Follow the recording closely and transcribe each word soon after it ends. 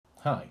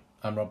Hi,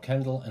 I'm Rob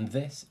Kendall, and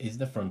this is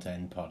the Front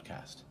End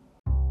Podcast.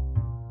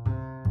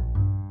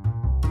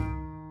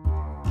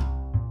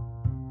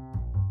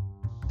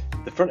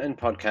 The Front End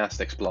Podcast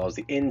explores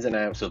the ins and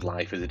outs of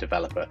life as a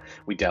developer.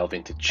 We delve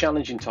into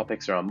challenging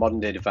topics around modern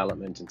day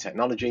development and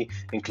technology,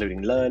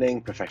 including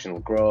learning, professional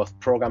growth,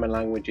 programming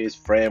languages,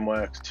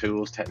 frameworks,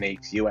 tools,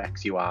 techniques,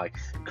 UX, UI,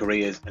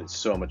 careers, and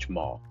so much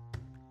more.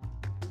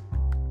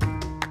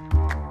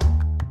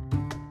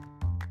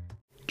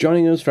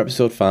 Joining us for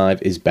episode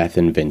 5 is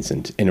Bethan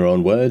Vincent. In her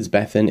own words,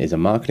 Bethan is a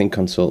marketing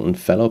consultant,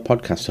 fellow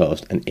podcast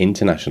host, and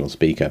international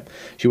speaker.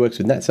 She works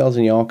with NetSales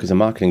in York as a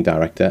marketing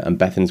director, and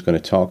Bethan's going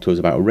to talk to us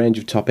about a range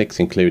of topics,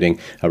 including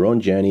her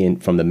own journey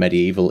from the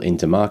medieval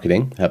into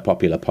marketing, her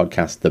popular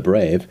podcast, The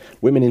Brave,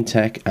 women in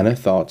tech, and her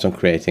thoughts on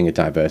creating a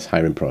diverse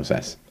hiring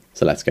process.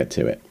 So let's get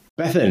to it.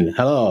 Bethan,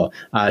 hello.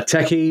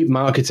 Techie,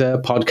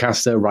 marketer,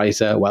 podcaster,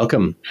 writer,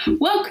 welcome.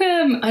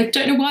 Welcome. I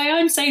don't know why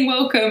I'm saying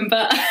welcome,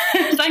 but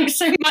thanks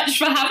so much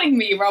for having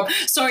me, Rob.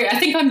 Sorry, I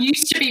think I'm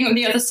used to being on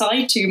the other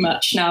side too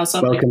much now.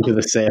 So welcome to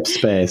the safe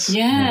space.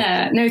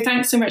 Yeah. No,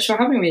 thanks so much for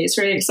having me. It's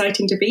really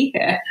exciting to be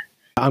here.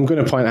 I'm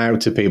going to point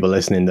out to people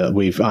listening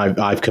that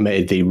I've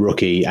committed the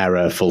rookie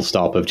error full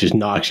stop of just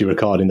not actually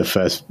recording the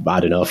first,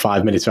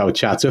 5 minutes of our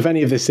chat. So if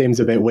any of this seems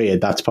a bit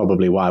weird, that's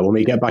probably why. When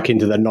we get back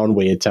into the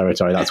non-weird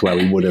territory, that's where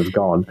we would have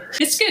gone.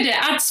 It's good. It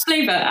adds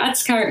flavour,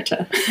 adds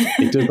character.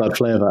 It does add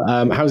flavour.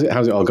 How's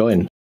it all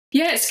going?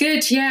 Yeah, it's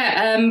good.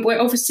 Yeah,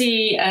 we're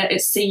obviously I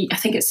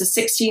think it's the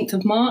 16th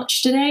of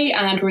March today,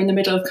 and we're in the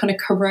middle of kind of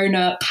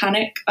Corona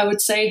panic, I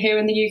would say, here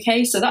in the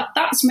UK. So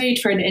that's made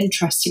for an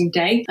interesting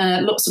day.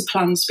 Lots of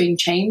plans being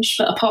changed,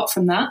 but apart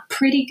from that,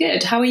 pretty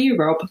good. How are you,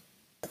 Rob?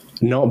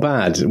 Not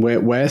bad.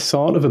 We're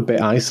sort of a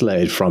bit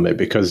isolated from it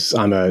because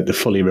I'm a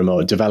fully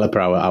remote developer.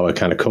 Our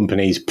kind of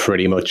company's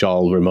pretty much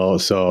all remote,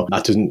 so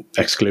that doesn't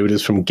exclude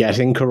us from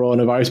getting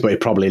coronavirus, but it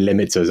probably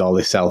limits us, all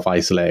this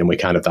self-isolating. We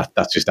kind of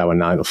that's just our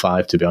 9 to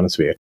 5, to be honest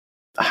with you.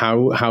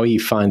 How are you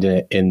finding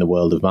it in the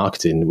world of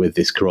marketing with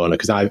this corona?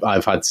 Because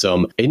I've had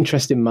some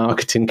interesting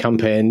marketing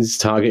campaigns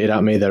targeted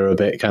at me that are a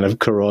bit kind of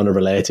corona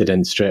related,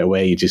 and straight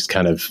away you just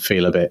kind of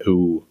feel a bit,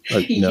 no.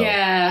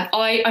 Yeah,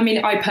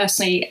 I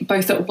personally,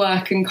 both at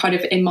work and kind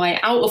of in my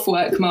out of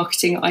work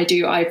marketing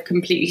I've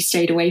completely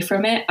stayed away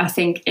from it. I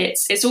think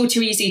it's all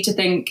too easy to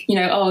think,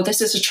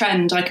 this is a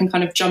trend I can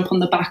kind of jump on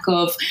the back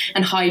of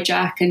and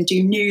hijack and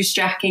do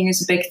newsjacking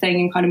is a big thing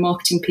in kind of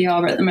marketing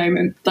PR at the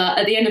moment. But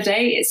at the end of the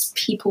day, it's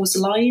people's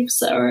lives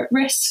that are at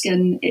risk,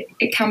 and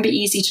it can be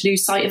easy to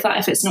lose sight of that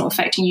if it's not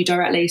affecting you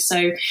directly. So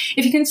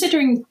if you're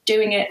considering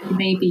doing it,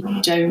 maybe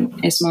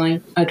don't, is my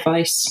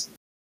advice.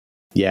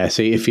 Yeah,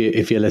 so if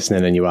you're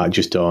listening and you are,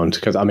 just don't,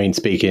 because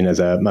speaking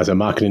as a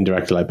marketing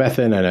director like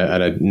Bethan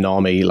and a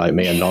normie like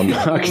me, a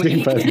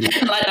non-marketing person,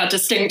 I like that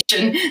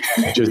distinction.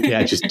 just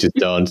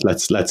don't.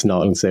 Let's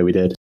not say we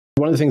did.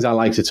 One of the things I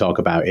like to talk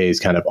about is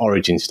kind of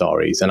origin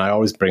stories. And I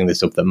always bring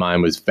this up that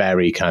mine was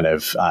very kind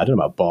of, I don't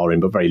know about boring,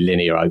 but very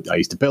linear. I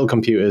used to build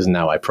computers and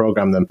now I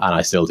program them, and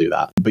I still do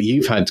that. But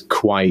you've had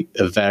quite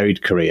a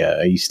varied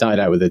career. You started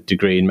out with a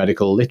degree in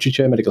medical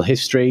literature, medical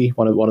history,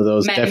 one of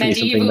those, definitely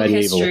something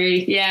medieval.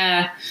 History,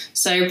 yeah.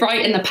 So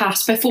right in the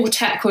past, before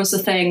tech was the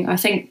thing, I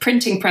think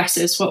printing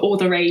presses were all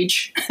the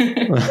rage.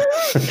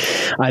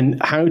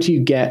 And how do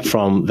you get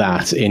from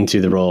that into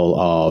the role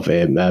of,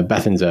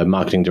 Bethan's a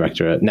marketing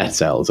director at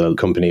NetSales, a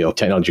company or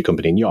technology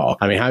company in York.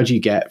 How do you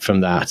get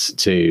from that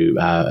to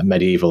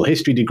medieval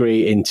history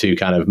degree into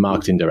kind of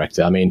marketing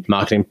director?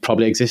 Marketing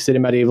probably existed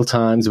in medieval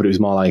times, but it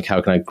was more like,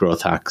 how can I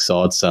growth hack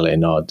sword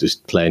selling or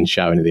just plain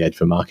shouting at the edge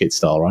of a market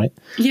stall, right?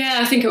 Yeah,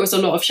 I think it was a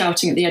lot of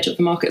shouting at the edge of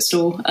the market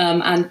stall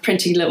and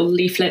printing little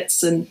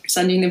leaflets and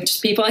sending them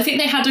to people. I think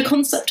they had a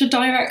concept of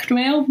direct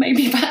mail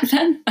maybe back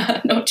then.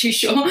 Not too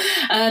sure.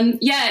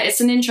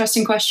 It's an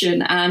interesting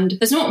question, and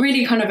there's not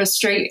really kind of a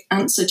straight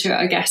answer to it,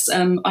 I guess.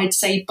 I'd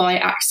say by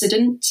accident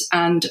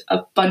and a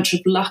bunch of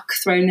luck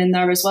thrown in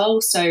there as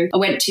well. So I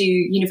went to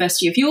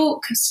University of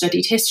York,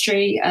 studied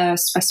history,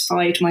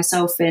 specified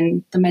myself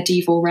in the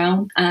medieval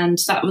realm, and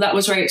that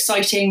was very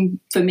exciting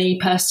for me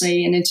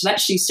personally and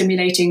intellectually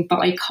stimulating, but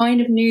I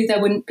kind of knew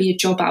there wouldn't be a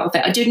job out of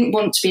it. I didn't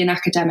want to be an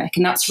academic,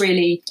 and that's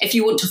really, if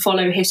you want to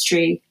follow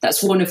history,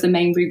 that's one of the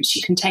main routes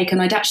you can take.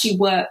 And I'd actually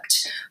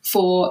worked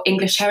for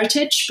English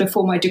Heritage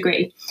before my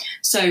degree,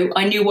 so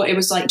I knew what it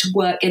was like to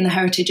work in the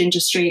heritage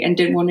industry and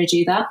didn't want to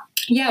do that.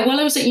 Yeah, while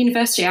I was at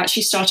university, I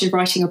actually started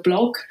writing a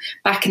blog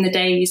back in the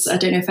days. I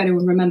don't know if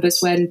anyone remembers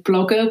when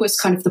Blogger was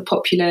kind of the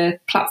popular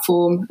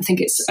platform. I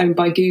think it's owned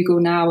by Google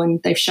now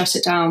and they've shut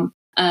it down.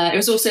 It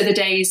was also the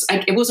days,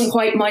 it wasn't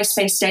quite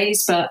MySpace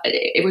days, but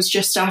it was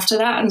just after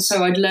that. And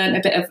so I'd learned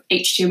a bit of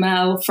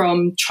HTML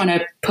from trying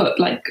to put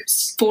like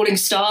falling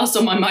stars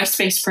on my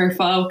MySpace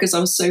profile because I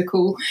was so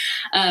cool.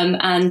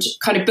 And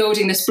kind of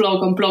building this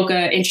blog on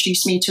Blogger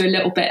introduced me to a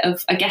little bit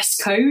of, I guess,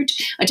 code.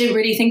 I didn't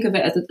really think of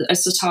it at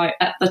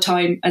the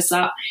time as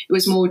that. It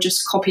was more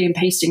just copy and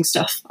pasting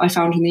stuff I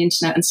found on the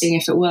internet and seeing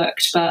if it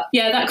worked. But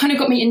yeah, that kind of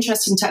got me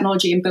interested in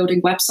technology and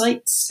building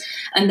websites.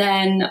 And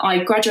then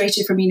I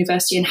graduated from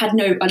university and had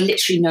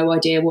literally no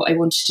idea what I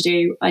wanted to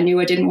do. I knew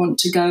I didn't want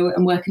to go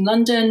and work in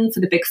London for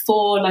the big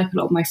four, like a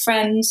lot of my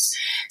friends.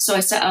 So I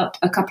set up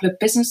a couple of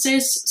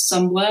businesses.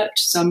 Some worked,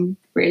 some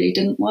really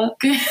didn't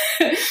work.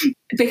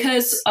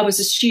 Because I was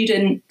a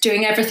student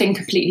doing everything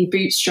completely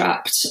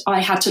bootstrapped,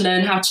 I had to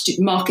learn how to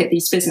market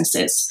these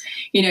businesses,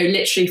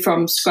 literally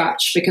from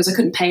scratch, because I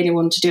couldn't pay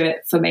anyone to do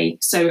it for me.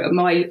 So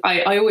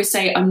I always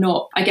say I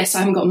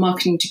haven't got a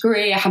marketing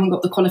degree. I haven't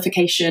got the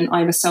qualification.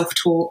 I'm a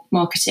self-taught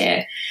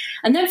marketeer.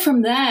 And then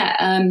from there,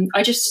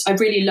 I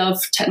really love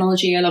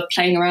technology. I love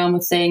playing around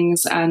with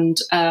things, and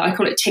I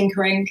call it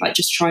tinkering, like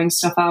just trying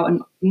stuff out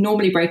and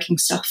normally breaking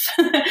stuff.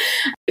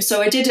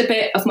 So I did a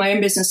bit of my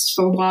own business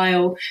for a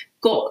while,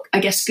 got, I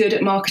guess, good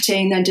at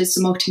marketing, then did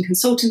some marketing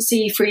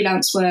consultancy,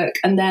 freelance work,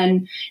 and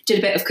then did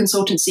a bit of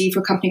consultancy for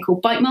a company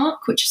called Bytemark,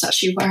 which is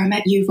actually where I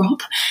met you,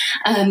 Rob.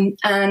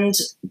 And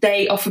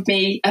they offered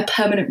me a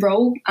permanent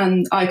role.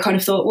 And I kind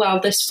of thought, well,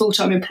 this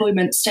full-time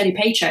employment, steady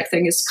paycheck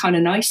thing is kind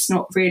of nice.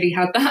 Not really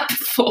had that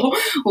before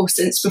or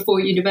since before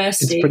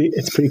university.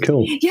 It's pretty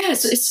cool. Yeah,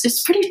 so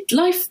it's pretty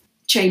life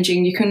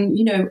changing. You can,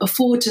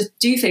 afford to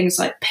do things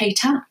like pay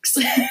tax.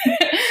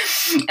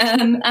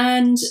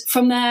 And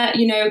from there,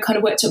 kind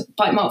of worked at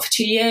Bytemark for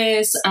 2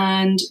 years,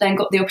 and then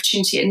got the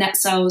opportunity at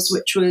NetSales,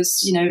 which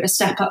was, a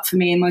step up for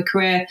me in my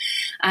career.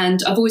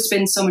 And I've always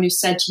been someone who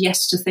said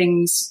yes to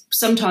things,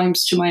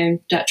 sometimes to my own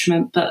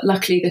detriment, but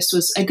luckily this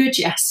was a good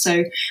yes.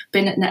 So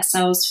been at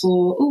NetSales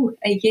for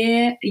a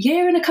year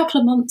and a couple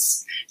of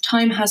months.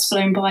 Time has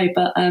flown by,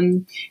 but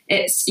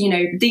it's,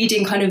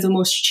 leading kind of the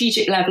more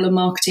strategic level of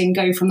marketing,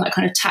 go from that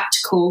kind of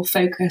tactical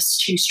focus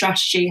to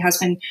strategy has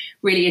been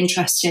really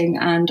interesting,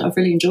 and I've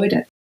really enjoyed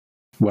it.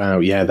 Wow,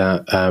 yeah,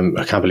 that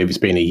I can't believe it's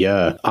been a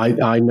year.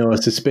 I know a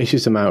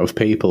suspicious amount of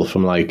people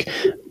from like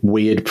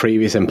weird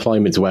previous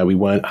employments where we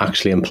weren't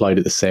actually employed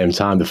at the same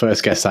time. The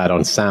first guest I had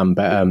on, Sam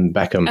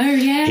Beckham, oh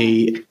yeah,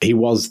 he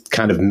was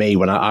kind of me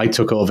when I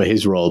took over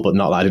his role, but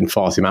not that I didn't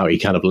force him out. He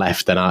kind of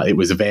left, and it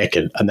was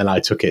vacant, and then I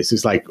took it. So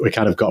it's like we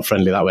kind of got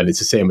friendly that way. And it's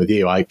the same with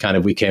you.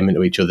 We came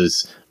into each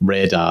other's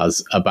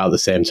radars about the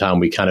same time.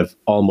 We kind of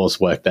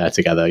almost worked there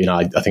together.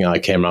 I think I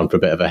came around for a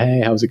bit of a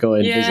hey, how's it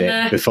going?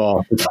 Yeah.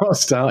 Visit before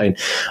starting.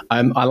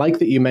 I like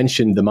that you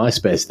mentioned the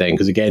MySpace thing,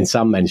 because again,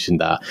 Sam mentioned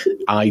that.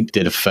 I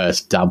did a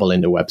first dabble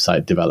into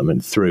website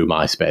development through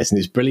MySpace, and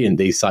it's brilliant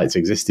these sites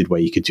existed where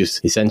you could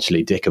just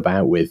essentially dick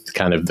about with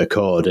kind of the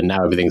code, and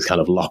now everything's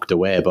kind of locked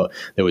away. But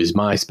there was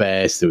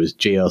MySpace, there was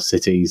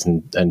GeoCities,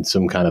 and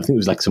some kind of, I think it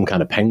was like some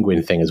kind of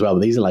penguin thing as well.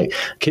 But these are like,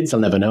 kids will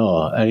never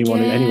know.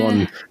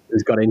 Anyone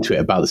who's got into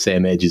it about the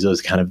same age as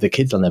us, kind of, the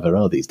kids will never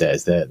know these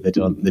days. They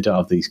don't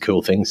have these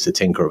cool things to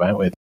tinker about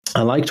with.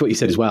 I liked what you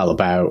said as well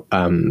about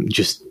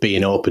just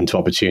being open to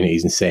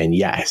opportunities and saying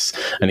yes.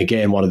 And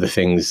again, one of the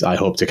things I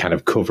hope to kind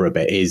of cover a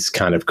bit is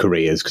kind of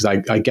careers, because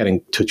I get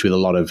in touch with a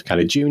lot of kind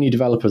of junior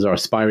developers or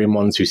aspiring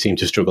ones who seem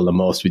to struggle the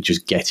most with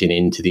just getting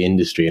into the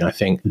industry. And I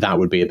think that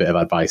would be a bit of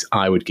advice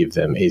I would give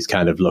them, is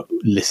kind of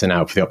listen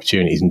out for the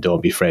opportunities and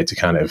don't be afraid to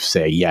kind of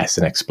say yes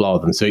and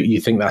explore them. So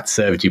you think that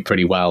served you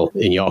pretty well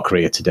in your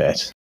career to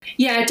date?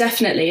 Yeah,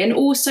 definitely. And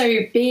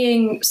also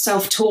being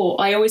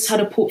self-taught, I always had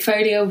a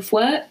portfolio of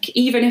work.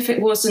 Even if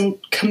it wasn't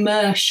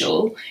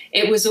commercial,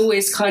 it was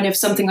always kind of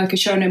something I could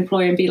show an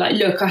employer and be like,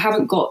 look, I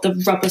haven't got the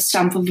rubber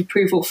stamp of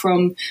approval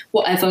from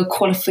whatever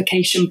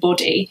qualification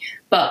body,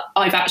 but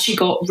I've actually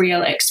got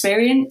real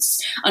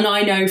experience. And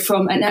I know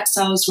from at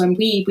NetSales, when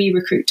we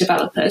recruit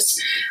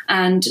developers,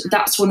 and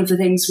that's one of the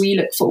things we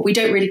look for. We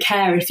don't really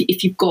care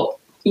if you've got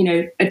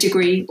a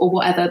degree or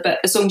whatever, but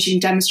as long as you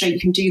can demonstrate you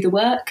can do the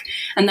work.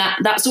 And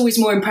that's always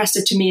more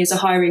impressive to me as a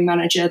hiring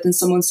manager than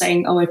someone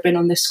saying, oh, I've been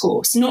on this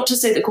course. Not to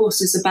say that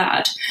courses are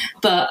bad,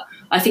 but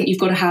I think you've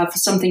got to have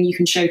something you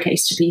can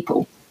showcase to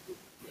people.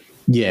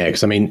 Yeah,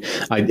 because I mean,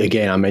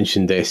 I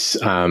mentioned this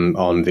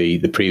on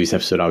the previous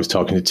episode. I was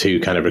talking to two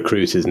kind of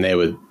recruiters, and they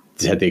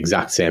had the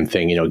exact same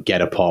thing,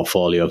 get a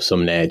portfolio of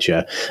some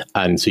nature,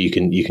 and so you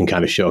can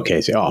kind of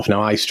showcase it off.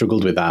 Now, I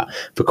struggled with that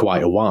for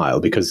quite a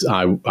while, because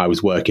I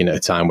was working at a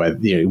time where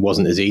it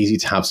wasn't as easy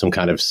to have some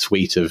kind of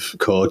suite of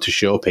code to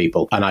show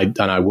people, and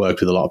I worked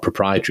with a lot of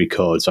proprietary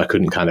code, so I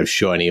couldn't kind of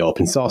show any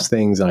open source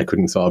things, and I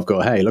couldn't sort of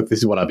go, hey, look, this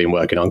is what I've been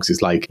working on,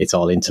 because it's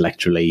all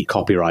intellectually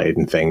copyrighted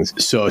and things.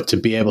 So to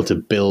be able to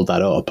build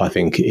that up, I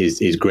think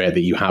is great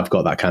that you have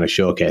got that kind of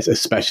showcase,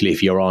 especially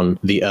if you're on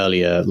the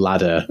earlier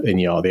ladder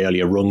the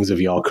earlier rungs of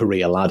your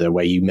career ladder,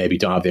 where you maybe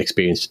don't have the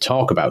experience to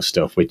talk about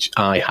stuff, which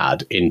I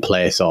had, in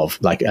place of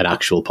like an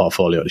actual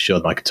portfolio to show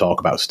them I could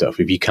talk about stuff.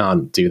 If you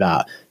can't do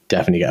that,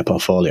 definitely get a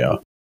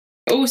portfolio.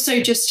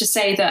 Also, just to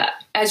say that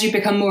as you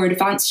become more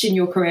advanced in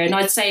your career, and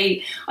I'd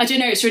say, I don't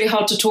know, it's really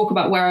hard to talk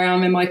about where I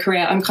am in my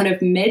career. I'm kind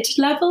of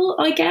mid-level,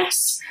 I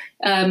guess.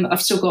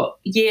 I've still got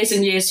years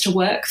and years to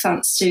work,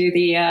 thanks to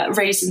the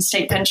raise in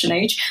state pension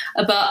age.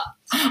 But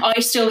I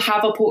still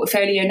have a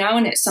portfolio now,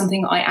 and it's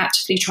something I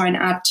actively try and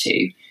add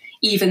to,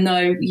 even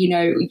though,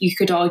 you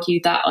could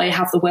argue that I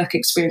have the work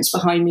experience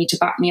behind me to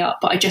back me up.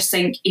 But I just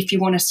think if you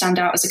want to stand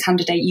out as a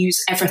candidate,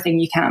 use everything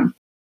you can.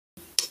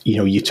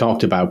 you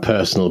talked about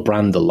personal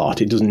brand a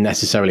lot. It doesn't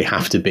necessarily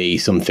have to be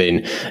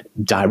something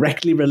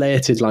directly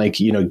related, like,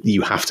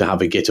 you have to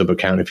have a GitHub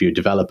account if you're a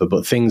developer,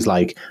 but things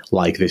like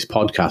this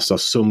podcast or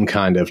some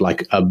kind of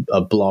like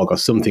a blog or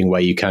something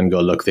where you can go,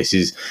 look, this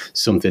is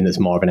something that's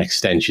more of an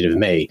extension of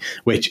me,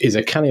 which is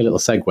a canny little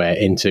segue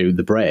into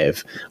The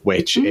Brave,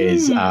 which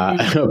is a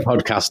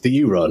podcast that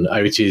you run,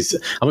 which is,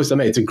 I must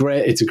admit, it's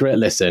a great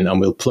listen, and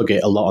we'll plug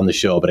it a lot on the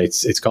show, but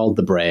it's called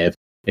The Brave.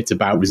 It's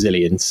about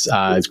resilience.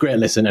 It's a great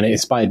listen, and it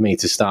inspired me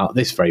to start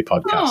this very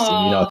podcast.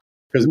 And,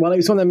 because, well,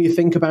 it's one of them, you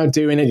think about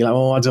doing it, you're like,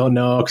 oh, I don't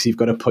know, because you've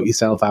got to put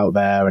yourself out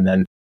there, and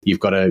then you've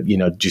got to,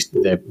 just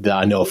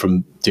I know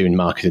from doing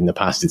marketing in the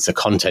past, it's a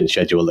content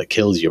schedule that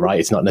kills you, right?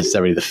 It's not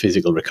necessarily the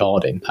physical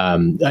recording.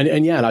 And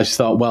I just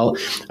thought, well,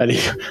 and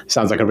it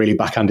sounds like a really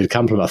backhanded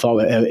compliment. I thought,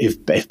 if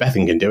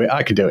Bethan can do it,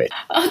 I can do it.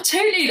 Oh,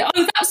 totally.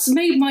 Oh, that's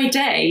made my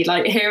day,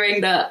 like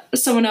hearing that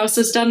someone else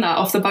has done that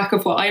off the back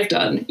of what I've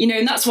done,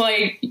 and that's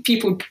why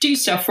people do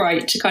stuff,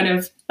 right? To kind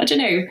of, I don't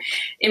know,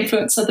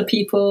 influence other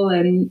people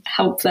and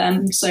help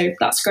them. So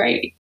that's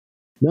great.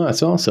 No,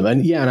 that's awesome.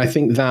 And I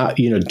think that,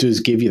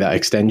 does give you that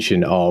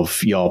extension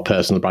of your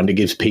personal brand. It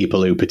gives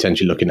people who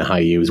potentially looking to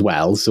hire you as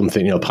well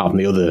something, apart from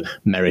the other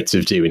merits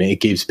of doing it, it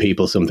gives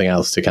people something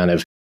else to kind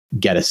of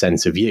get a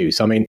sense of you.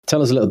 So, I mean,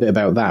 tell us a little bit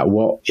about that.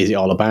 What is it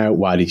all about?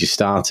 Why did you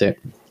start it?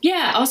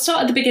 Yeah, I'll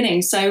start at the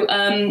beginning. So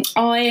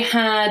I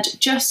had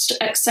just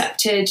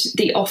accepted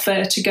the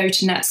offer to go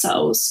to Net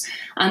Sales,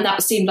 and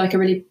that seemed like a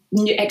really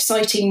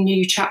exciting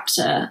new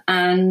chapter.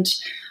 And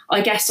I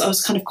guess I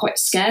was kind of quite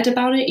scared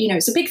about it.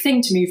 It's a big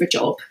thing to move a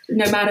job,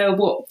 no matter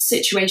what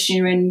situation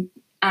you're in.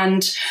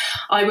 And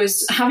I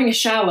was having a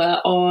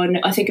shower on,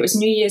 I think it was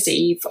New Year's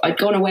Eve. I'd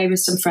gone away with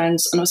some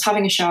friends and I was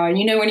having a shower. And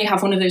when you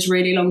have one of those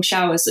really long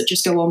showers that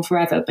just go on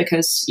forever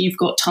because you've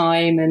got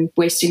time and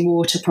wasting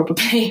water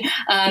probably.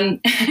 And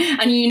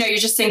you're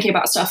just thinking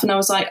about stuff. And I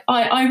was like,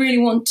 I really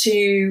want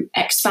to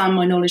expand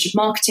my knowledge of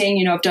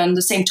marketing. I've done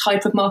the same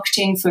type of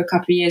marketing for a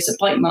couple of years at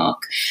Bitemark.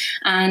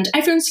 And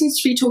everyone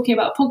seems to be talking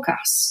about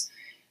podcasts.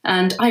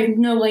 And I have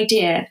no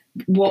idea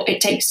what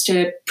it takes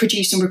to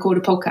produce and record a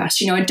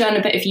podcast. I'd done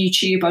a bit of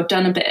YouTube. I've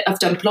done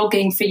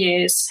blogging for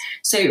years.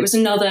 So it was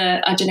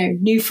another,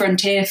 new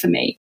frontier for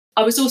me.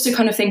 I was also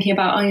kind of thinking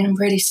about, I am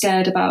really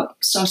scared about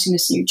starting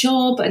this new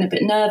job and a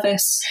bit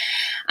nervous.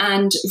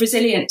 And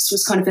resilience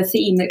was kind of a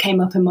theme that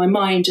came up in my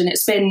mind. And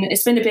it's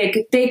been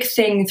a big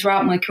thing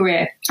throughout my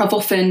career. I've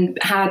often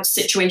had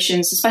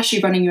situations, especially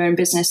running your own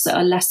business, that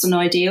are less than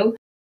ideal.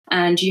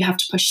 And you have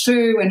to push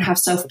through and have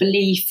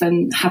self-belief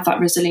and have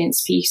that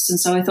resilience piece. And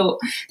so I thought,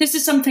 this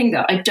is something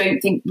that I don't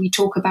think we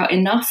talk about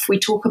enough. We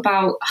talk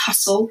about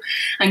hustle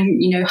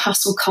and,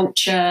 hustle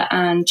culture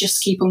and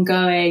just keep on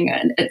going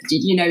and,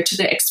 to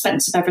the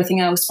expense of everything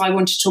else. But I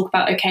want to talk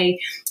about, okay,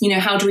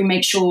 how do we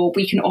make sure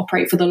we can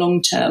operate for the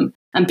long term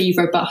and be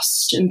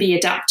robust and be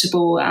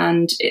adaptable?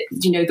 And,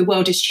 the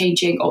world is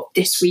changing.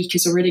 This week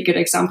is a really good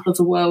example of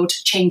the world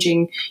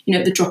changing,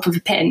 at the drop of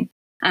a pin.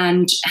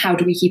 And how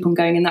do we keep on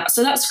going in that?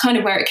 So that's kind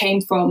of where it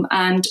came from.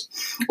 And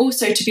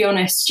also, to be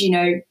honest,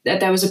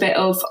 there was a bit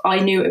of, I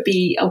knew it would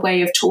be a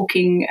way of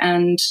talking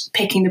and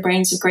picking the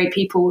brains of great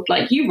people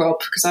like you, Rob,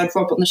 because I had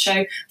Rob on the show.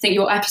 I think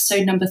you're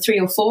episode number 3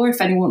 or 4,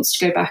 if anyone wants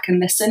to go back and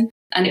listen.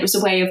 And it was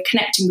a way of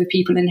connecting with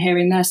people and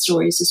hearing their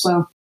stories as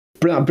well.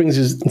 That brings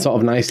us sort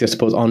of nicely, I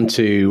suppose,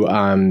 onto,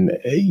 I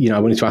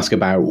wanted to ask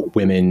about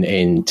women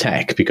in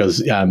tech,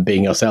 because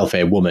being yourself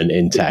a woman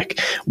in tech,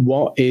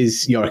 what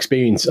is your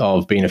experience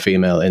of being a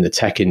female in the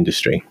tech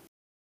industry?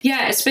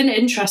 Yeah, it's been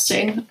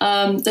interesting.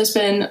 There's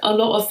been a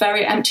lot of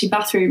very empty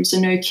bathrooms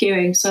and no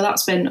queuing. So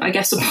that's been, I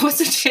guess, a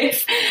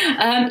positive.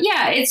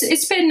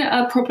 It's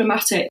been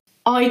problematic.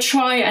 I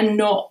try and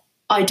not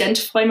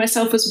identify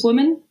myself as a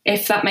woman,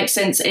 if that makes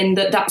sense, in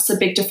that's a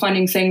big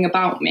defining thing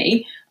about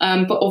me.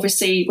 But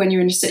obviously, when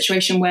you're in a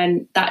situation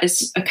when that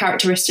is a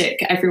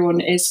characteristic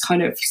everyone is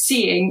kind of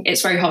seeing,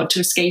 it's very hard to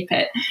escape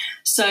it.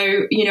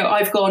 So,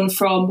 I've gone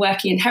from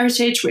working in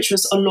heritage, which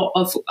was a lot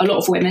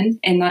of women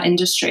in that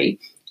industry,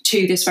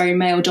 to this very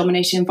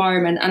male-dominated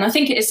environment. And I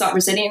think it is that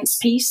resilience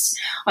piece.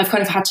 I've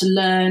kind of had to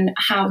learn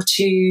how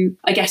to,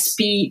 I guess,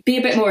 be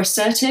a bit more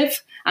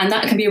assertive. And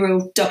that can be a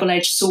real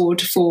double-edged sword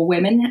for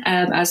women,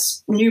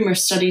 as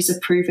numerous studies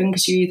have proven,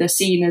 because you're either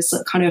seen as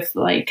kind of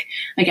like,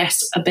 I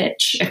guess, a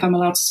bitch, if I'm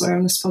allowed to swear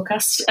on this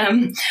podcast,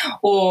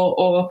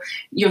 or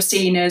you're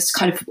seen as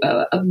kind of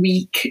a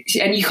weak,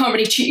 and you can't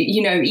really,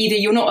 either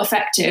you're not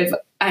effective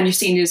and you're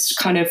seen as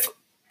kind of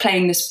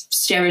playing this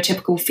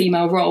stereotypical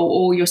female role,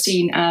 or you're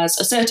seen as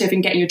assertive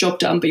and getting your job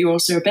done, but you're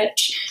also a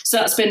bitch. So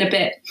that's been a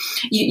bit,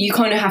 you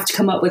kind of have to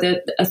come up with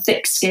a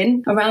thick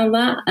skin around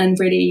that and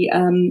really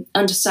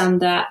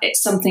understand that it's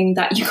something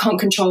that you can't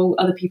control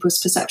other people's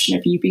perception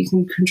of you, but you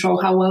can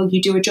control how well you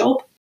do a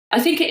job. I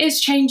think it is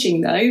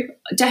changing, though.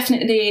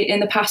 Definitely in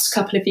the past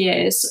couple of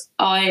years,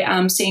 I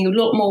am seeing a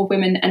lot more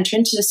women enter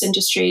into this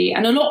industry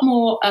and a lot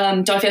more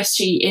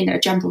diversity in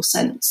a general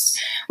sense,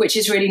 which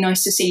is really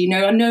nice to see.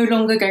 I no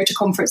longer go to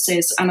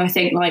conferences and I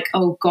think like,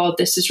 oh God,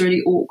 this is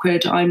really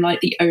awkward. I'm like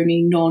the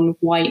only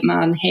non-white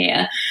man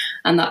here.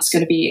 and that's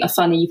going to be a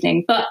fun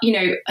evening. But,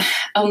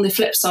 on the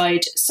flip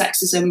side,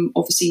 sexism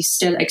obviously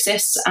still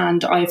exists,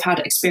 and I've had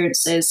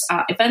experiences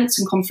at events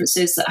and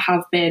conferences that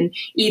have been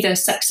either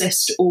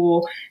sexist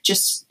or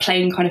just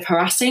plain kind of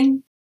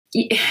harassing.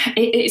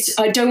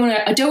 I don't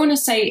want to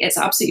say it's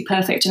absolutely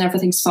perfect and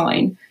everything's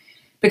fine,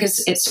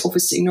 because it's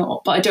obviously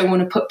not, but I don't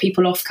want to put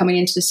people off coming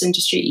into this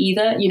industry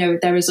either.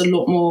 There is a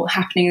lot more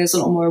happening. There's a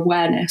lot more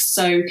awareness.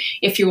 So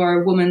if you are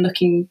a woman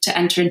looking to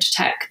enter into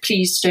tech,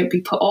 please don't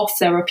be put off.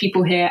 There are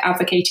people here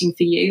advocating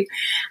for you.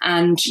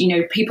 And,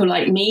 people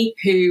like me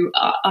who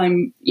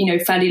I'm,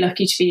 fairly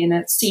lucky to be in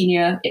a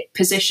senior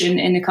position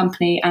in the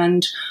company.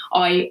 And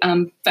I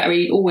am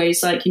very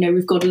always like,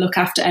 we've got to look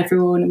after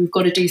everyone and we've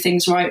got to do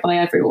things right by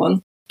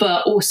everyone.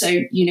 But also,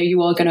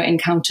 you are going to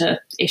encounter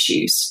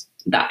issues.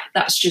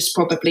 That's just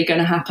probably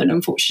going to happen,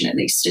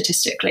 unfortunately,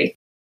 statistically.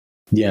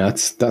 Yeah,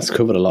 that's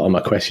covered a lot of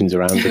my questions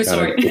around the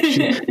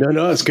kind of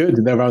no, that's good.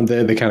 Around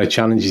the kind of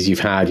challenges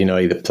you've had,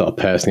 either sort of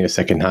personally or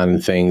secondhand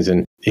and things.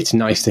 And it's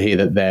nice to hear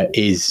that there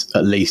is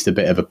at least a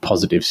bit of a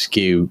positive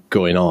skew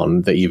going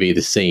on that you've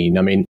either seen.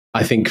 I mean,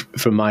 I think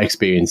from my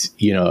experience,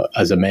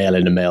 as a male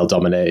in a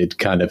male-dominated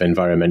kind of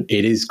environment,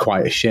 it is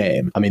quite a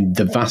shame. I mean,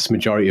 the vast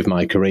majority of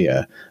my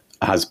career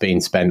has been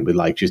spent with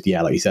like you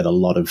said, a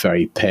lot of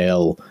very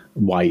pale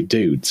white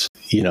dudes,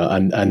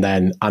 and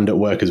at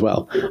work as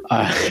well.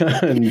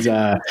 And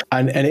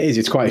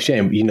it's quite a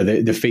shame.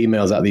 The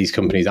females at these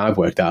companies I've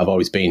worked at have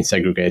always been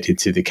segregated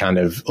to the kind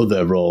of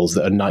other roles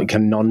that are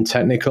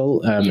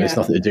non-technical. It's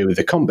nothing to do with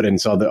the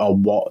competence or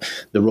what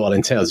the role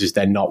entails. Just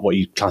they're not what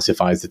you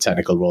classify as the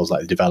technical roles,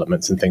 like the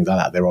developments and things like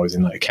that. They're always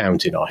in like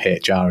accounting or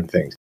HR and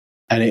things.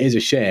 And it is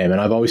a shame.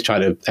 And I've always tried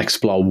to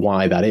explore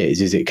why that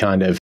is. Is it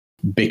kind of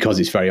because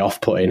it's very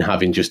off-putting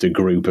having just a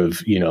group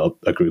of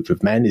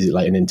men? Is it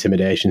like an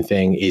intimidation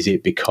thing? Is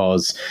it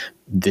because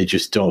they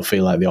just don't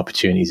feel like the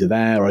opportunities are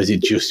there? Or is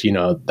it just,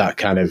 that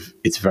kind of,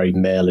 it's very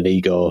male and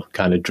ego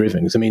kind of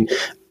driven? Because I mean,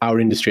 our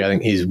industry, I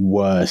think, is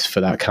worse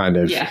for that kind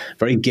of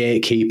very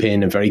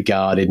gatekeeping and very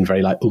guarded and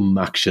very like,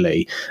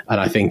 actually.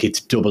 And I think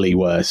it's doubly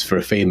worse for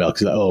a female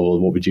because,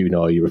 what would you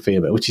know? You're a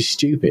female, which is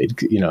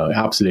stupid. It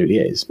absolutely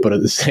is. But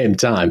at the same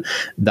time,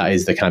 that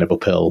is the kind of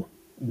uphill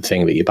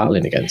thing that you're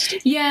battling against.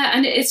 Yeah,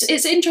 and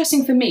it's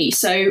interesting for me.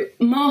 So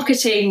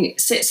marketing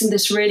sits in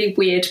this really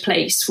weird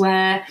place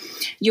where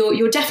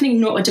you're definitely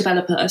not a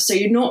developer, so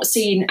you're not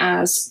seen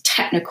as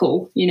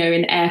technical,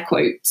 in air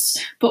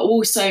quotes, but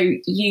also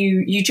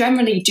you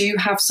generally do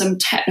have some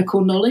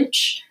technical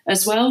knowledge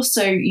as well.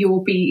 So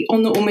you'll be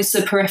on almost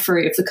the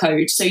periphery of the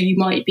code. So you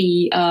might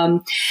be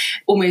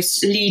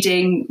almost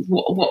leading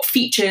what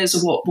features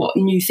or what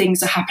new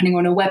things are happening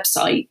on a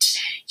website,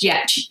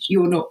 yet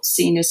you're not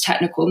seen as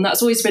technical. And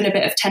that's always been a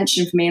bit of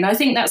tension for me. And I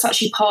think that's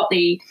actually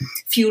partly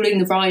fueling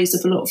the rise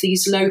of a lot of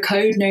these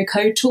low-code,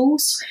 no-code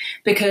tools,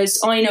 because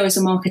I know as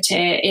a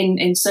marketer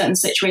in certain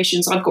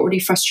situations, I've got really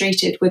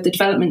frustrated with the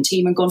development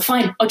team and gone,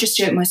 fine, I'll just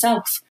do it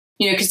myself.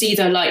 Because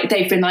either like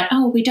they've been like,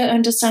 we don't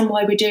understand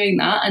why we're doing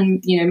that.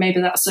 And,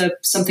 maybe that's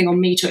something on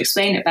me to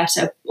explain it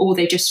better, or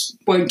they just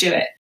won't do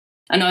it.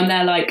 And I'm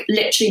there like,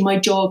 literally my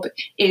job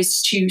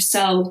is to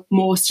sell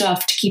more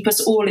stuff to keep us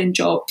all in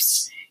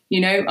jobs.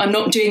 I'm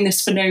not doing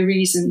this for no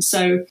reason.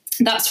 So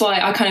that's why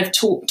I kind of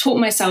taught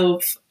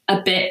myself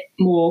a bit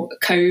more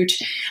code,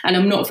 and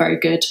I'm not very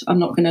good, I'm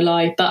not going to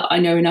lie, but I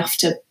know enough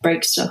to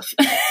break stuff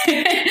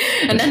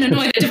and then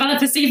annoy the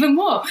developers even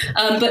more.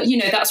 But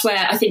that's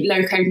where I think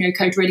low code, no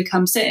code really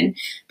comes in,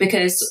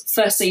 because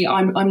firstly,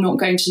 I'm not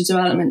going to the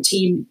development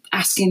team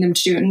asking them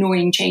to do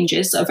annoying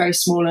changes that are very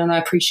small and I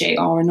appreciate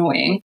are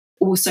annoying.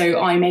 Also,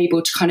 I'm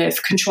able to kind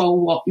of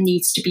control what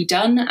needs to be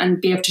done and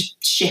be able to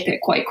ship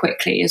it quite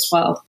quickly as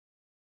well.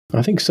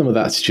 I think some of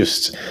that's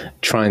just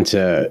trying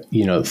to,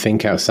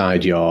 think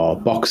outside your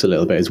box a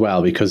little bit as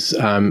well, because,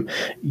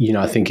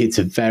 I think it's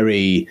a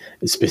very,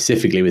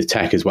 specifically with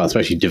tech as well,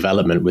 especially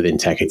development within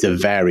tech, it's a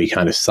very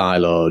kind of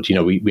siloed,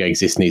 we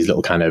exist in these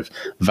little kind of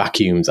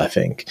vacuums, I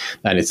think.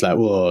 And it's like,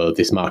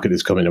 this market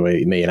is coming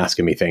away at me and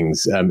asking me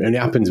things. And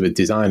it happens with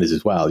designers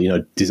as well.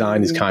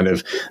 Design is kind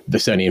of,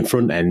 certainly in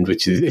front end,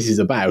 which this is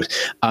about,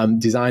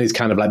 design is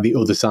kind of like the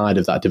other side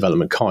of that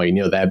development coin.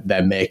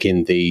 They're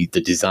making the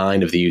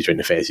design of the user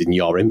interface, and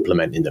you're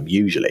implementing them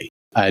usually.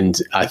 And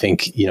I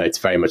think, it's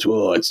very much,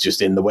 it's just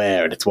in the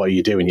where and it's what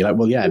you do. And you're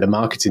like, the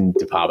marketing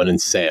department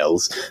and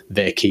sales,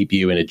 they keep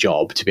you in a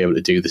job to be able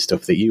to do the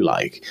stuff that you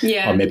like.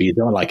 Yeah. Or maybe you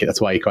don't like it. That's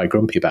why you're quite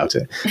grumpy about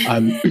it.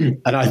 And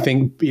I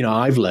think,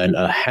 I've learned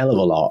a hell of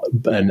a lot.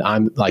 And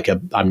I'm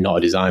not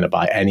a designer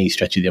by any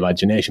stretch of the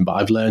imagination, but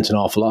I've learned an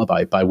awful lot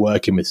about it by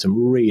working with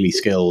some really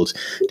skilled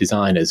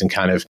designers and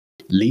kind of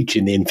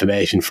leeching the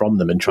information from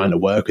them and trying to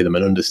work with them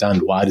and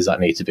understand why does that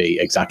need to be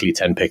exactly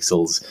 10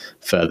 pixels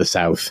further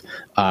south,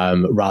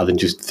 rather than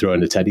just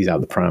throwing the teddies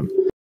out the pram.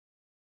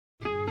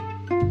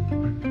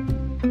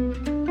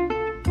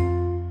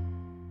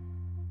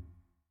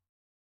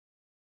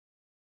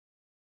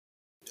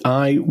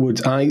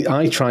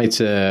 I try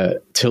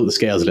to tilt the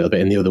scales a little bit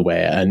in the other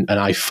way. And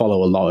I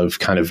follow a lot of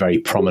kind of very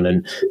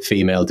prominent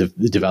female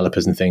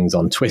developers and things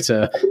on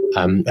Twitter,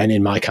 and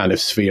in my kind of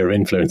sphere of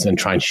influence, and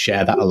try and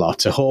share that a lot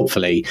to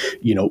hopefully,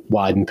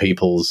 widen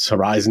people's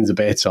horizons a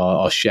bit,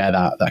 or share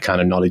that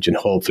kind of knowledge, and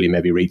hopefully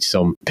maybe reach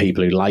some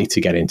people who like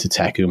to get into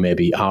tech who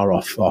maybe are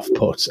off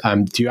put.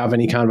 Do you have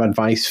any kind of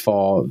advice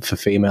for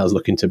females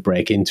looking to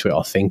break into it,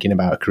 or thinking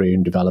about a career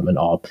in development,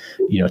 or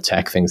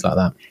tech, things like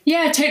that?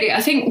 Yeah, totally.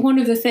 I think one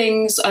of the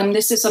things, and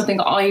this is something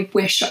that I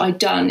wish I'd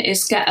done,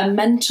 is get a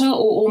mentor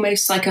or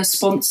almost like a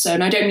sponsor.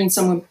 And I don't mean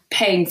someone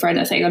paying for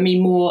anything. I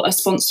mean more a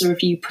sponsor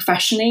of you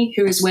professionally,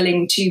 who is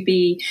willing to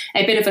be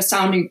a bit of a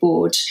sounding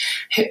board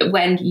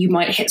when you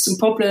might hit some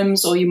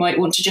problems, or you might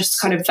want to just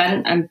kind of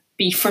vent and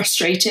be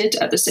frustrated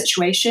at the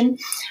situation.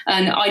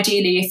 And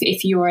ideally,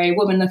 if you're a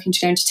woman looking to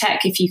go into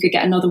tech, if you could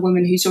get another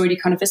woman who's already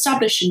kind of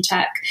established in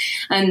tech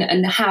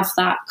and have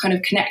that kind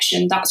of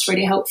connection, that's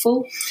really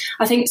helpful.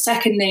 I think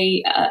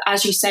secondly,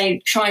 as you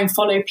say, try and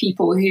follow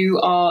people who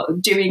are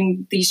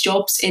doing these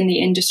jobs in the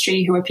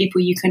industry, who are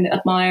people you can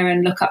admire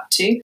and look up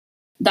to.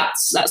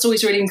 That's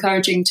always really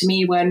encouraging to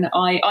me when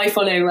I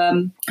follow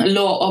a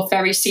lot of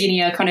very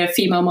senior kind of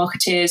female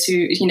marketeers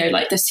who,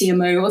 like the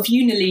CMO of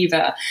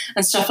Unilever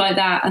and stuff like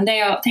that. And they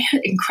are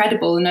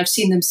incredible. And I've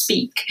seen them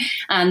speak.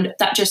 And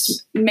that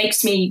just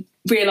makes me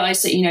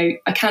realize that,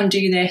 I can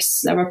do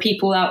this. There are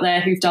people out there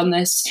who've done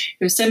this,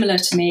 who are similar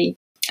to me.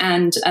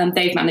 And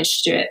they've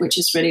managed to do it, which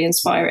is really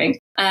inspiring.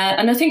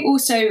 And I think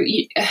also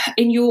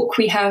in York,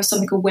 we have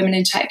something called Women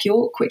in Tech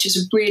York, which is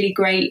a really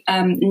great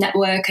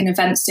network and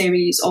event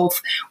series of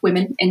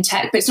women in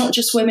tech. But it's not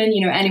just women,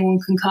 anyone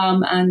can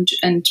come and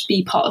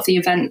be part of the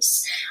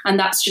events. And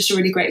that's just a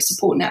really great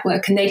support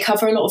network. And they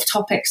cover a lot of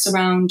topics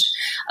around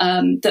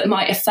that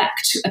might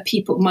affect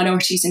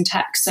minorities in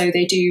tech. So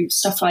they do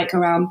stuff like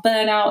around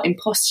burnout,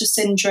 imposter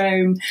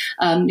syndrome,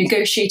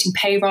 negotiating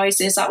pay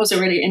rises. That was a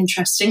really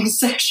interesting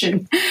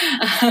session,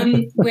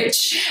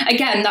 which,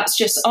 again, that's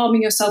just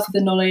arming yourself with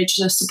the knowledge,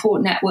 the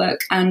support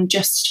network, and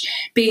just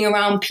being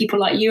around people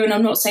like you. And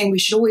I'm not saying we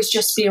should always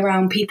just be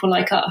around people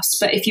like us,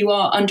 but if you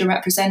are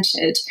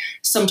underrepresented,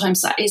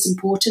 sometimes that is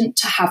important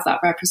to have that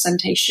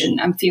representation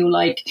and feel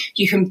like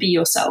you can be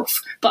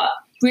yourself. But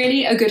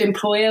really, a good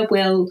employer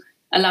will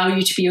allow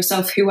you to be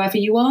yourself, whoever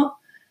you are.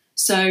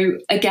 So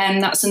again,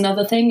 that's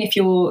another thing. If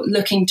you're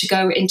looking to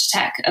go into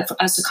tech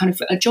as a kind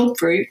of a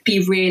job route, be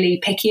really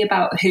picky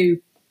about who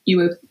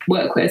you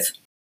work with.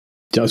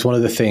 That was one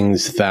of the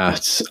things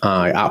that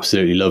I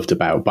absolutely loved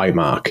about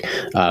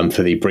Bytemark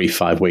for the brief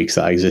 5 weeks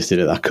that I existed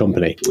at that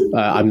company.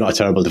 I'm not a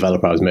terrible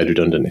developer. I was made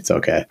redundant. It's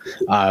okay.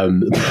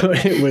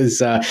 But it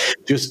was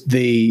just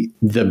the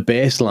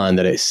baseline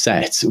that it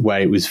set,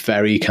 where it was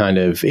very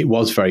it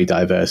was very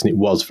diverse and it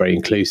was very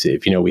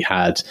inclusive. We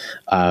had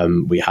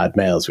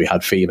males, we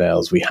had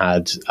females, we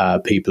had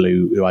people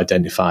who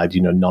identified,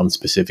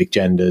 non-specific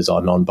genders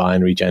or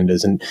non-binary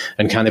genders, and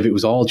kind of it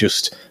was all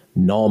just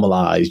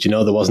normalized.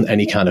 There wasn't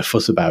any kind of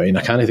fuss about it. And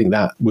I kind of think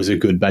that was a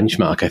good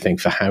benchmark, I think,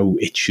 for how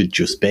it should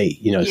just be.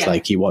 It's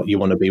like you want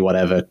to be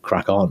whatever,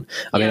 crack on.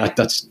 I mean,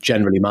 that's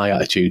generally my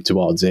attitude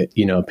towards it.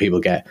 People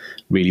get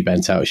really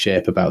bent out of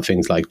shape about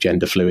things like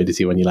gender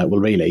fluidity when you're like,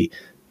 well, really,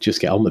 just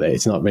get on with it.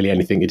 It's not really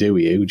anything to do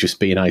with you. Just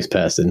be a nice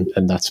person.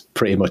 And that's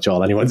pretty much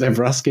all anyone's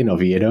ever asking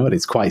of you, And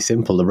it's quite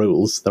simple, the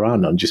rules. There are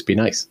none. Just be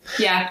nice.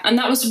 Yeah. And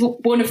that was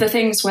one of the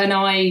things when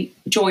I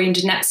joined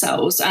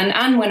NetSales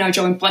and when I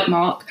joined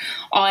Bytemark,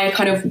 I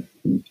kind of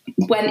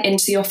went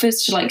into the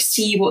office to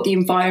see what the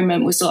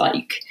environment was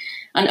like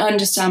and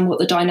understand what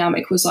the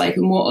dynamic was like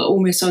and what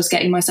almost I was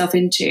getting myself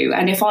into.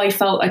 And if I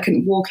felt I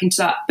couldn't walk into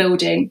that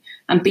building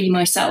and be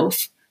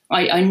myself,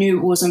 I knew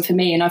it wasn't for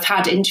me. And I've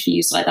had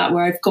interviews like that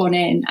where I've gone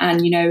in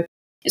and,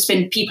 it's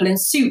been people in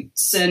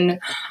suits, and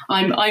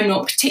I'm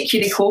not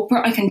particularly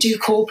corporate. I can do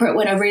corporate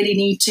when I really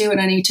need to and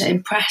I need to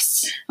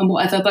impress and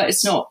whatever, but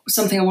it's not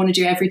something I want to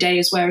do every day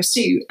is wear a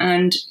suit.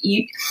 And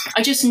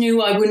I just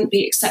knew I wouldn't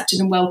be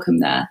accepted and welcome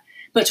there.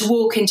 But to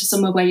walk into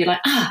somewhere where you're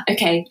like,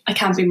 okay, I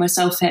can be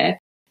myself here,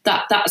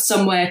 that's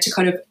somewhere to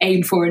kind of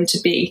aim for and to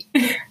be.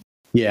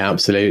 Yeah,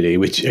 absolutely.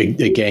 Which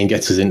again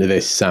gets us into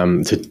this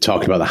to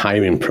talking about the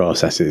hiring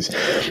processes.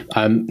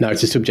 Now,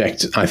 it's a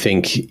subject I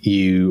think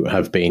you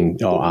have been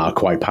or are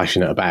quite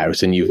passionate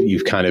about, and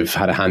you've kind of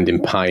had a hand in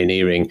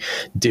pioneering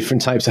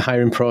different types of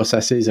hiring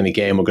processes. And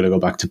again, we're going to go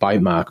back to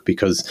Bytemark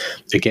because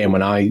again,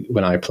 when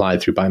I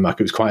applied through Bytemark,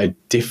 it was quite a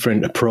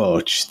different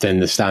approach than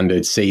the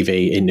standard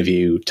CV,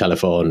 interview,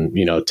 telephone,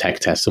 tech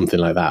test,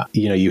 something like that.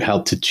 You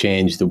helped to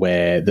change the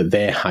way that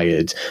they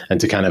hired and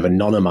to kind of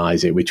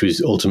anonymize it, which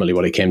was ultimately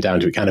what it came down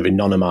to. It kind of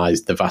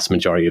anonymized the vast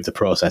majority of the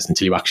process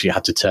until you actually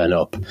had to turn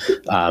up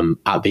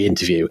at the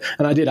interview.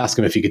 And I did ask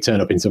them if you could turn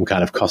up in some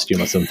kind of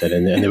costume or something,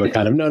 and they were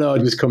kind of, no,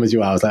 just come as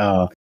you are. I was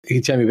like, Can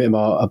you tell me a bit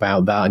more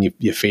about that and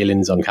your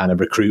feelings on kind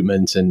of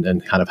recruitment and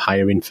kind of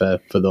hiring for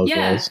those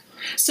roles?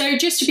 So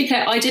just to be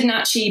clear, I didn't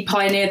actually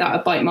pioneer that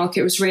at Bike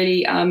Market. It was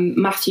really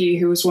Matthew,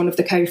 who was one of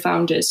the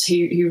co-founders,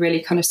 who really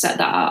kind of set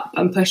that up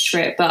and pushed for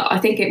it. But I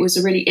think it was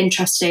a really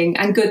interesting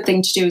and good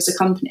thing to do as a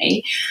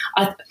company.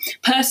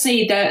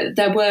 Personally,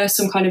 there were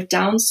some kind of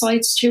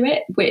downsides to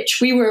it, which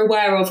we were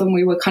aware of and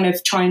we were kind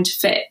of trying to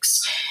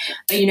fix.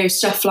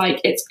 Stuff like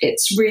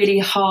it's really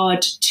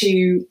hard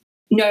to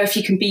know if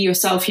you can be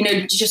yourself,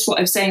 just what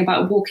I was saying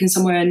about walking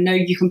somewhere and know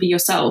you can be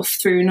yourself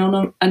through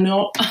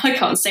I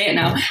can't say it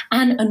now,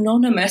 an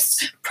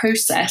anonymous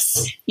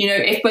process.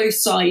 If both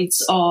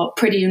sides are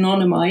pretty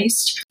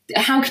anonymized,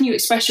 how can you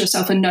express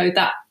yourself and know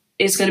that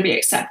is going to be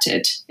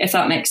accepted, if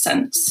that makes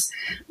sense?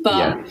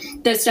 But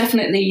there's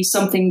definitely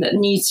something that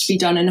needs to be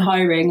done in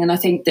hiring. And I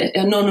think that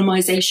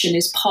anonymization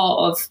is part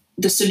of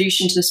the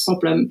solution to this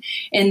problem,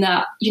 in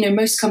that,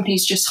 most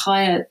companies just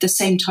hire the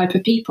same type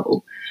of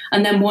people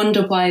and then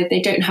wonder why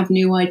they don't have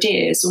new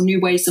ideas or new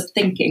ways of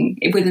thinking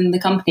within the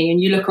company. And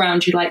you look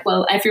around, you're like,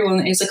 well,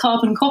 everyone is a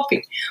carbon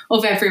copy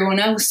of everyone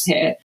else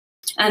here.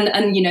 And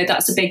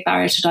that's a big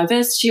barrier to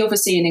diversity,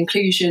 obviously, and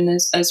inclusion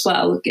as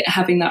well,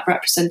 having that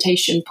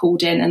representation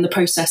pulled in, and the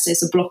process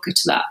is a blocker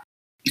to that.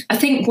 I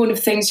think one of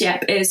the things,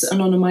 is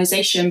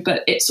anonymization,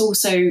 but it's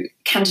also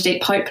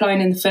candidate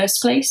pipeline in the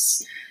first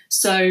place.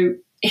 So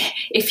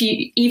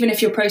even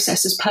if your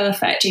process is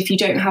perfect, if you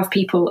don't have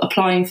people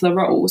applying for the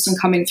roles and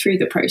coming through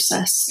the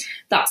process,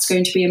 that's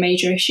going to be a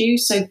major issue.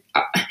 So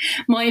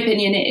my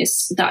opinion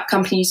is that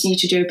companies need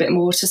to do a bit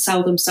more to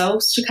sell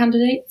themselves to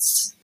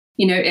candidates.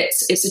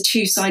 It's a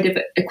two-sided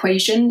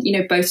equation.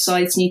 Both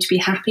sides need to be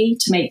happy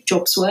to make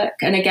jobs work.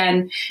 And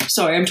again,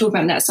 sorry, I'm talking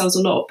about net sales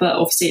a lot, but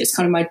obviously it's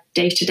kind of my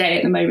day-to-day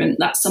at the moment.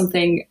 That's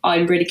something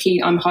I'm really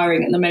keen. I'm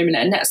hiring at the moment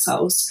at net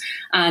sales.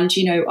 And,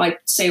 I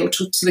say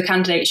to the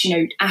candidates,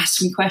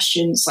 ask me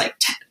questions, like,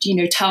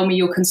 tell me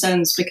your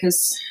concerns,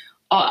 because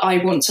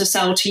I want to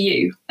sell to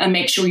you and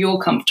make sure you're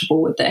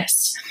comfortable with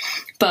this.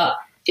 But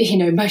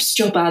most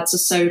job ads are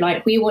so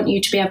like, we want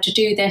you to be able to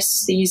do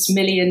these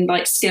million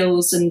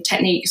skills and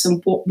techniques,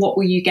 and what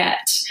will you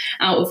get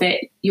out of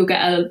it? You'll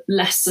get a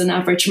less than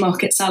average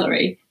market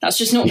salary. That's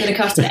just not going to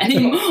cut it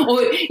anymore.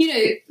 Or,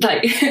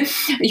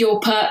 your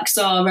perks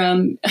are,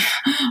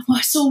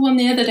 I saw one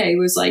the other day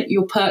was like,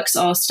 your perks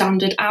are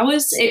standard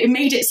hours. It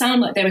made it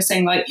sound like they were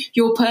saying like,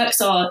 your perks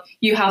are,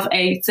 you have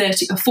a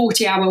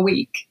 40-hour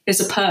week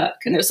is a perk.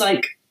 And it was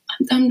like,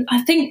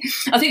 I think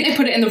they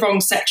put it in the wrong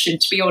section,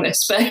 to be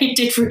honest, but it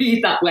did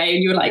read that way,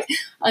 and you're like,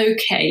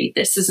 okay,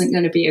 this isn't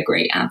going to be a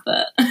great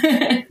advert.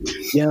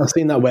 Yeah, I've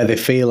seen that where they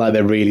feel like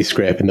they're really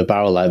scraping the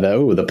barrel, like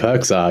the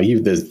perks are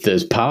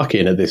there's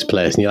parking at this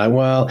place, and you're like,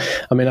 well,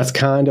 I mean, that's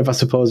kind of, I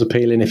suppose,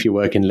 appealing if you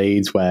work in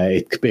Leeds, where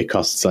it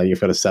costs like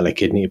you've got to sell a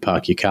kidney to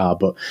park your car,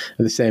 but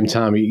at the same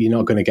time, you're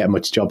not going to get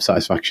much job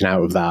satisfaction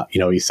out of that.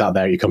 You sat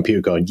there at your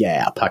computer going,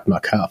 yeah, I parked my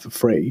car for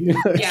free.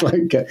 It's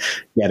like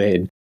get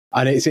in.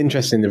 And it's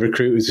interesting, the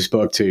recruiters we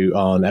spoke to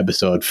on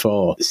episode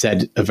 4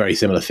 said a very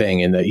similar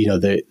thing, in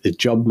that, the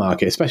job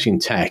market, especially in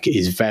tech,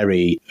 is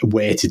very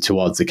weighted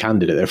towards the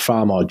candidate. There are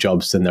far more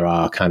jobs than there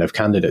are kind of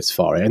candidates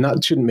for it. And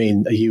that shouldn't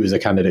mean that you as a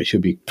candidate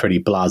should be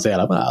pretty blasé,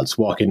 like, well, I'll just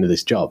walk into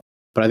this job.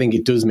 But I think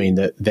it does mean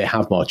that they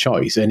have more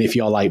choice. And if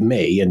you're like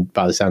me, and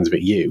by the sounds of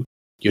it,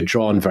 you're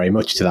drawn very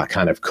much to that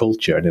kind of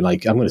culture. And you're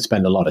like, I'm going to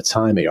spend a lot of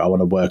time here. I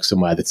want to work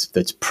somewhere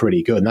that's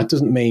pretty good. And that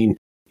doesn't mean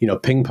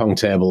ping pong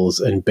tables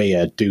and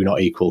beer do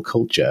not equal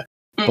culture.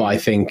 But I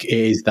think it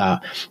is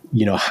that,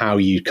 how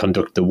you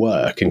conduct the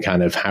work and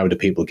kind of how do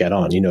people get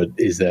on?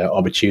 Is there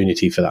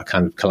opportunity for that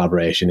kind of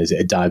collaboration? Is it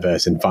a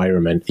diverse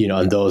environment?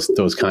 And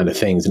those kind of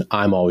things. And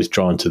I'm always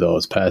drawn to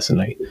those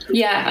personally.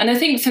 Yeah. And I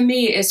think for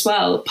me as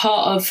well,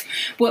 part of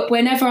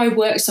whenever I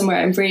work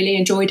somewhere and really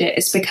enjoyed it,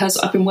 it's because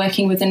I've been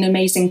working with an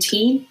amazing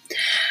team.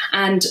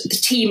 And the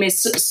team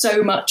is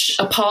so much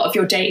a part of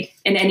your day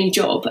in any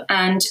job.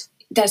 And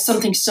there's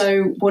something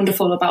so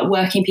wonderful about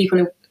working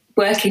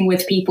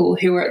with people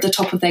who are at the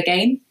top of their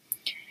game,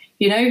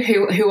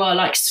 who are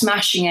like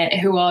smashing it,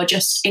 who are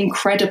just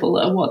incredible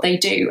at what they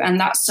do. And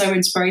that's so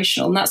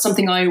inspirational. And that's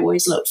something I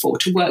always look for,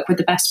 to work with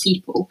the best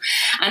people.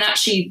 And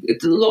actually,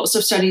 lots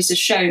of studies have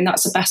shown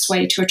that's the best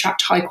way to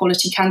attract high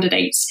quality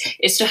candidates,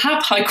 is to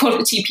have high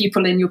quality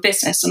people in your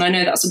business. And I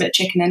know that's a bit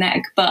chicken and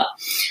egg, but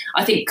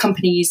I think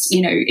companies,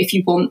 if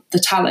you want the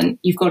talent,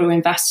 you've got to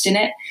invest in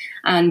it,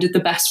 and the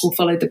best will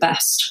follow the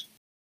best.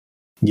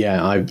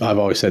 Yeah, I've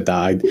always said that.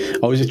 I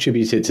always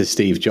attribute it to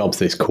Steve Jobs,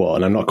 this quote,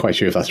 and I'm not quite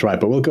sure if that's right,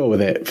 but we'll go with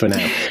it for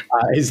now.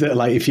 Is that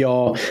like, if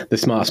you're the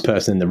smartest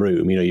person in the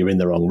room, you're in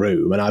the wrong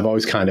room. And I've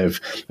always kind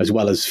of, as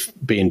well as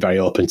being very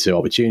open to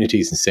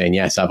opportunities and saying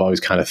yes, I've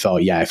always kind of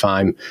thought, if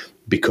I'm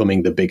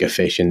becoming the bigger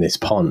fish in this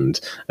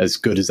pond, as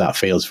good as that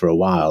feels for a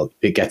while,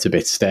 it gets a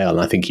bit stale. And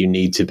I think you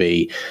need to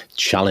be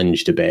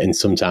challenged a bit. And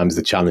sometimes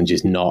the challenge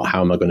is not,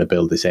 how am I going to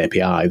build this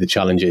API? The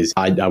challenge is,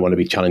 I want to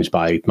be challenged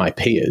by my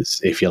peers,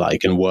 if you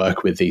like, and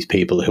work with these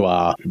people who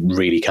are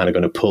really kind of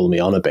going to pull me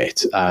on a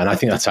bit. And I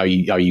think that's how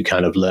you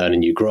kind of learn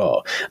and you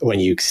grow,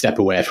 when you step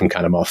away from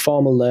kind of more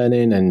formal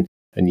learning and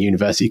and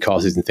university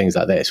courses and things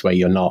like this, where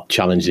you're not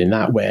challenged in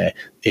that way.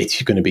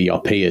 It's going to be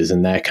your peers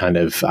and their kind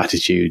of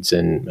attitudes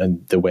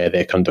and the way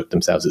they conduct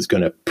themselves that's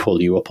going to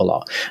pull you up a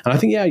lot. And I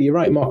think, yeah, you're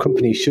right. More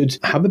companies should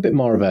have a bit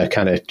more of a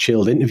kind of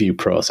chilled interview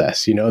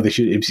process. You know, they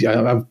should.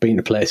 I've been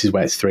to places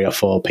where it's 3 or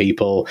 4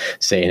 people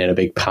sitting in a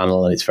big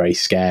panel and it's very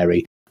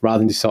scary, rather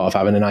than just sort of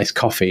having a nice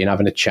coffee and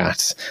having a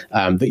chat.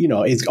 That, you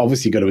know, it's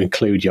obviously got to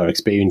include your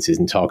experiences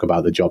and talk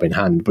about the job in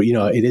hand. But, you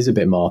know, it is a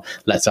bit more,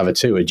 let's have a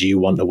tour. Do you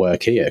want to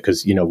work here?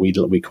 Because, you know,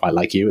 we quite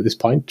like you at this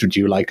point. Would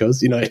you like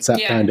us? You know, it's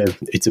that kind of,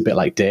 it's a bit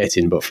like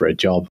dating, but for a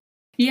job.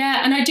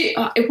 Yeah, and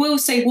I will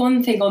say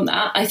one thing on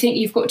that. I think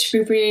you've got to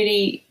be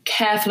really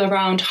careful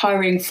around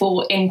hiring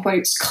for, in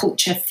quotes,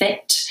 culture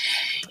fit,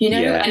 you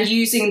know, and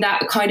using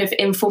that kind of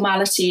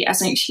informality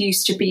as an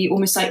excuse to be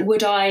almost like,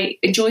 would I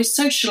enjoy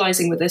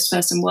socializing with this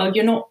person? Well,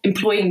 you're not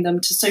employing them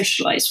to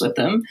socialize with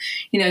them.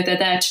 You know, they're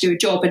there to do a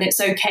job, and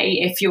it's okay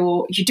if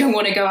you don't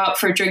want to go out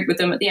for a drink with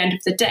them at the end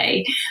of the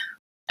day.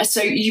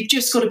 So you've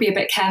just got to be a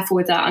bit careful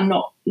with that and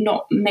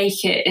not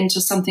make it into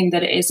something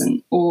that it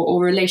isn't,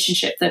 or a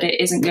relationship that it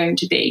isn't going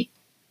to be.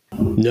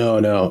 No.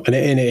 And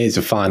it is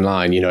a fine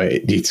line, you know,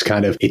 it's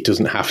kind of, it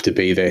doesn't have to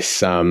be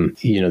this,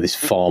 you know, this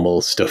formal,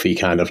 stuffy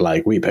kind of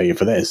like, we pay you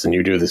for this and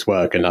you do this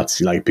work and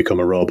that's like become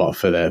a robot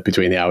for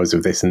between the hours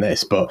of this and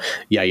this. But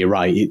yeah, you're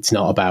right. It's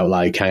not about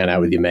like hanging out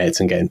with your mates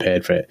and getting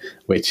paid for it,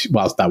 which,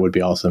 whilst that would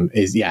be awesome,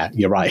 is, yeah,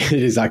 you're right.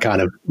 It is that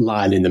kind of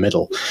line in the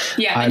middle.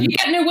 Yeah, and you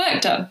get no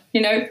work done.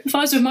 You know, if I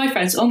was with my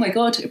friends, oh my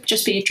God, it would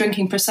just be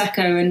drinking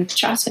Prosecco and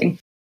chatting,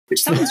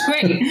 which sounds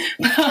great,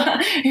 but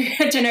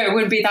I don't know, it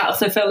wouldn't be that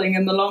fulfilling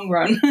in the long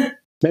run.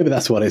 Maybe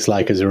that's what it's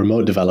like as a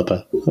remote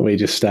developer. We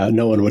just,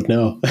 no one would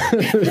know.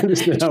 Drink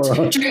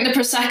the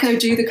Prosecco,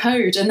 do the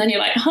code, and then you're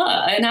like,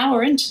 an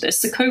hour into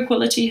this, the code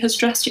quality has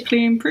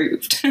drastically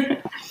improved.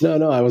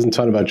 No, I wasn't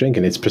talking about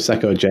drinking. It's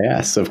Prosecco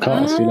JS, of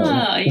course. You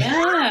know.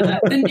 Yeah,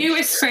 the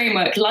newest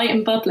framework, light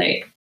and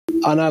bubbly.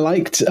 And I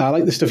like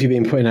the stuff you've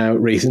been putting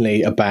out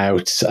recently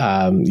about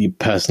your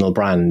personal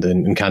brand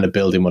and kind of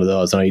building one of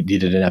those. I know you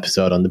did an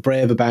episode on The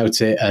Brave about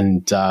it,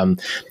 and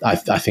I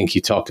think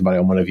you talked about it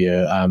on one of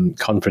your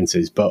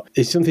conferences. But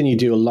it's something you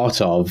do a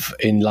lot of,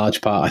 in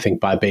large part, I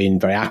think, by being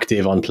very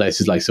active on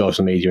places like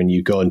social media, and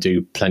you go and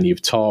do plenty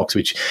of talks,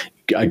 which,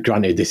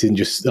 granted, this isn't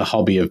just a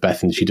hobby of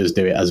Bethan. She does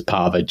do it as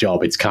part of her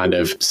job. It's kind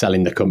of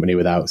selling the company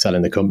without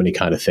selling the company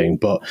kind of thing.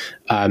 But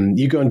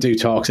you go and do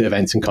talks at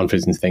events and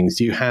conferences and things.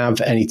 Do you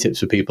have any tips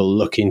for people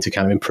looking to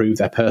kind of improve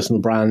their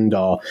personal brand,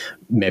 or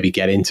maybe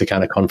get into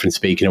kind of conference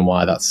speaking, and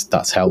why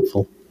that's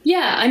helpful?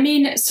 Yeah, I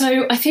mean,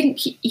 so I think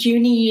you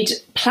need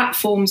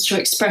platforms to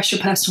express your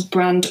personal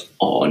brand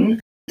on.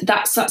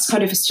 That's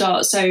kind of a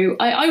start. So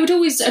I would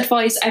always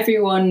advise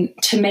everyone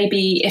to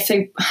maybe,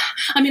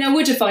 I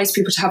would advise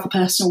people to have a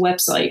personal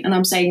website, and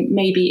I'm saying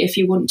maybe if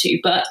you want to,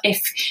 but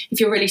if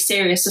you're really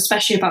serious,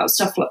 especially about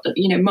stuff like,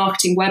 you know,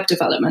 marketing, web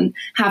development,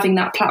 having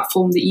that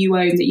platform that you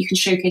own that you can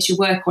showcase your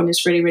work on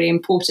is really, really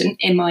important,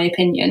 in my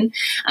opinion.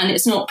 And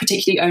it's not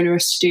particularly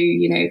onerous to do.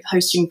 You know,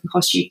 hosting can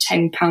cost you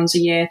 £10 a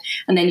year,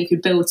 and then you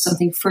could build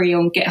something free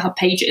on GitHub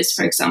Pages,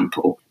 for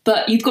example.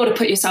 But you've got to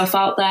put yourself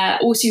out there.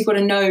 Also, you've got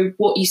to know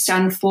what you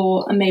stand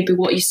for and maybe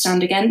what you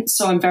stand against.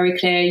 So I'm very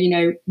clear, you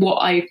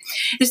know,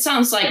 this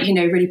sounds like, you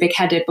know, really big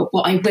headed, but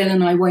what I will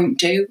and I won't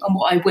do, and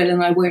what I will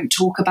and I won't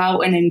talk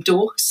about and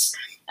endorse.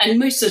 And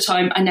most of the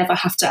time, I never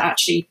have to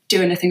actually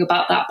do anything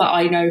about that, but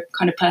I know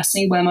kind of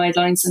personally where my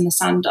lines in the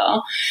sand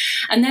are.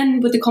 And then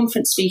with the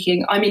conference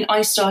speaking, I mean,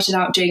 I started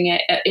out doing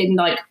it in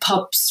like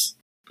pubs,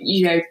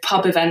 you know,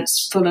 pub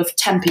events full of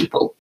 10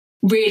 people.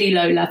 Really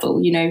low level,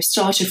 you know,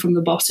 started from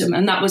the bottom.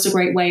 And that was a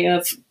great way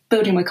of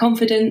building my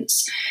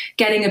confidence,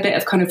 getting a bit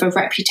of kind of a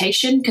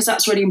reputation, because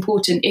that's really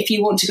important. If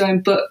you want to go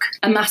and book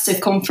a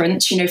massive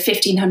conference, you know,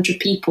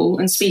 1,500 people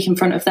and speak in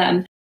front of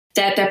them,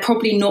 they're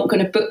probably not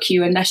going to book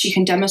you unless you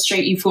can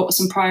demonstrate you've got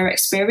some prior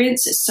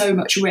experience. It's so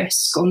much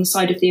risk on the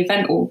side of the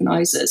event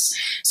organisers.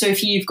 So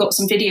if you've got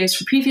some videos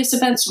from previous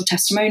events or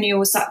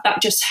testimonials, that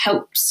just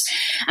helps.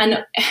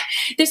 And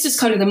this is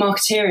kind of the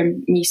marketeer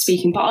in me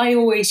speaking, but I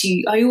always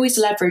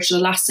leverage the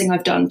last thing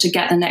I've done to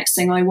get the next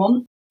thing I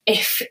want.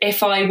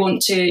 If I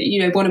want to,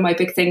 you know, one of my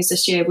big things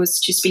this year was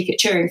to speak at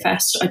Turing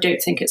Fest. I don't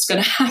think it's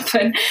going to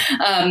happen.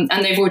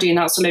 And they've already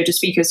announced a load of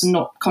speakers and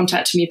not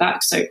contacted me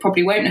back, so it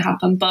probably won't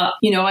happen. But,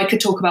 you know, I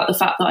could talk about the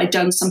fact that I'd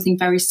done something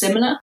very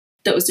similar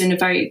that was in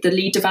the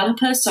lead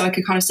developer. So I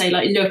could kind of say,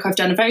 like, look, I've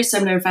done a very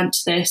similar event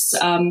to this.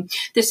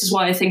 This is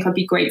why I think I'd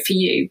be great for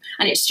you.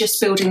 And it's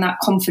just building that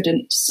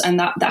confidence and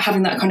that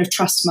having that kind of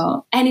trust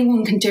mark.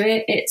 Anyone can do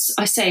it.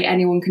 I say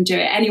anyone can do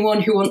it.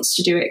 Anyone who wants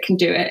to do it can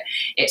do it.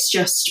 It's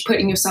just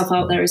putting yourself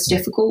out there is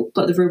difficult,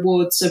 but the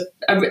rewards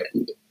are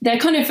they're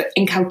kind of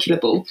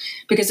incalculable,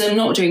 because I'm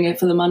not doing it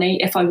for the money.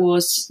 If I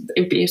was,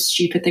 it would be a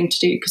stupid thing to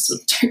do, because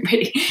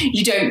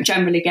you don't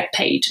generally get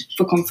paid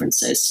for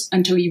conferences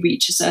until you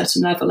reach a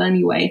certain level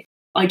anyway.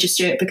 I just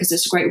do it because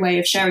it's a great way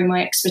of sharing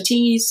my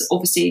expertise,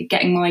 obviously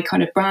getting my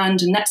kind of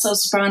brand and net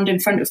sales brand in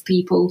front of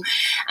people.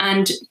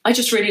 And I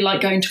just really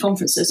like going to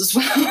conferences as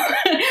well.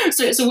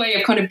 So it's a way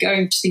of kind of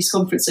going to these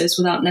conferences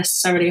without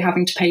necessarily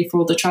having to pay for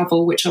all the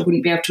travel, which I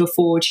wouldn't be able to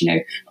afford,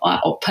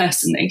 or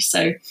personally.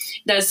 So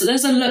there's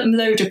a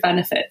load of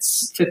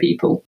benefits for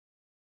people.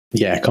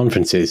 Yeah,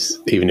 conferences,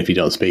 even if you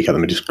don't speak at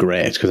them, are just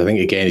great because I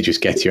think, again, it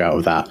just gets you out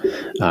of that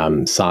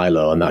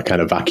silo and that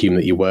kind of vacuum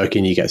that you work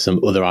in. You get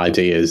some other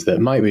ideas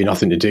that might be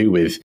nothing to do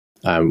with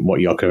what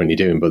you're currently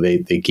doing, but they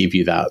give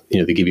you that,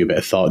 they give you a bit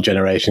of thought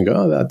generation.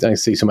 I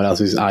see someone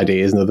else's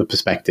ideas and other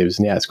perspectives.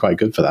 And yeah, it's quite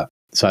good for that.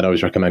 So I'd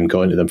always recommend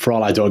going to them. For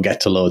all I don't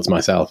get to loads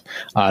myself,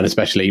 and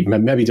especially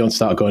maybe don't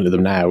start going to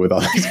them now with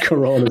all this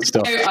corona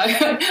stuff.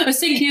 I was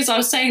thinking as I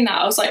was saying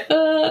that, I was like,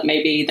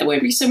 maybe there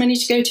won't be so many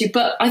to go to.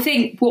 But I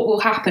think what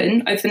will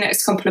happen over the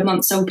next couple of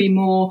months, there'll be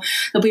more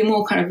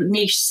kind of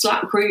niche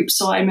Slack groups.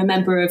 So I'm a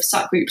member of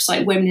Slack groups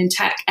like Women in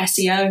Tech,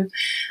 SEO,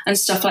 and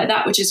stuff like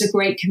that, which is a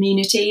great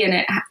community.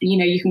 And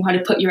you can kind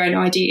of put your own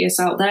ideas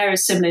out there,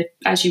 as similar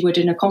as you would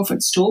in a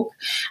conference talk.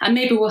 And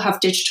maybe we'll have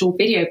digital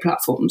video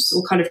platforms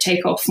or kind of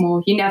take off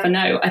more. You never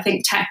know. I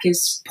think tech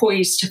is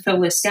poised to fill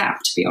this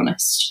gap, to be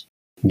honest.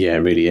 Yeah, it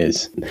really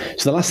is.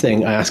 So the last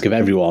thing I ask of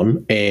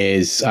everyone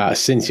is,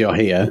 since you're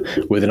here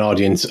with an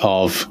audience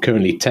of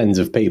currently tens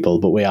of people,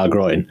 but we are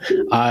growing,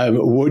 have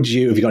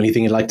you got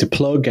anything you'd like to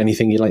plug,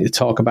 anything you'd like to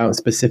talk about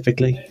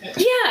specifically?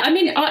 Yeah, I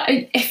mean,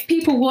 if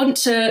people want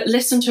to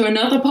listen to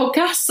another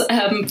podcast,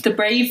 The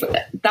Brave,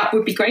 that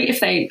would be great if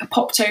they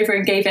popped over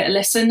and gave it a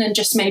listen and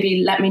just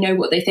maybe let me know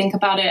what they think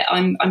about it.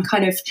 I'm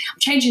kind of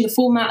changing the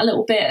format a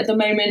little bit at the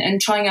moment and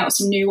trying out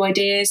some new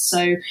ideas. So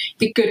it'd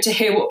be good to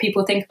hear what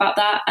people think about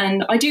that.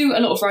 And I do a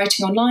lot of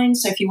writing online.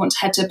 So if you want to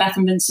head to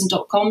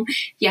bethanvincent.com,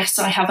 yes,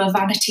 I have a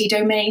vanity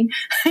domain.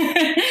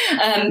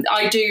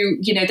 I do,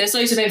 there's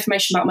loads of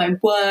information about my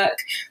work.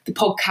 The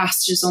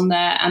podcast is on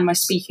there and my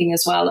speaking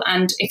as well.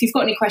 And if you've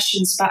got any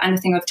questions about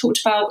anything I've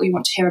talked about or you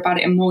want to hear about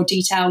it in more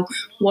detail,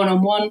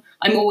 one-on-one,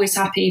 I'm always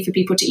happy for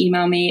people to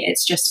email me.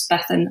 It's just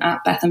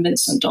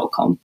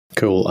bethan@bethanvincent.com.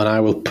 Cool. And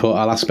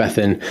I'll ask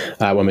Bethan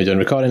when we're done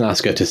recording, I'll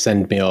ask her to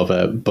send me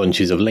over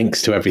bunches of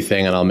links to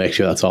everything, and I'll make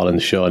sure that's all in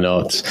the show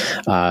notes,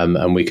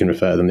 and we can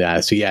refer to them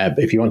there. So yeah,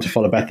 if you want to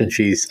follow Bethan,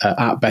 she's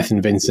at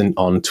Bethan Vincent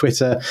on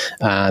Twitter,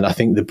 and I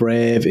think The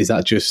Brave, it's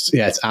at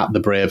The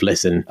Brave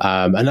Listen,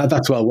 and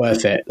that's well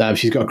worth it.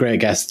 She's got great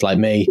guests like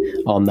me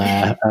on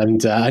there,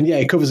 and yeah,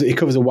 it covers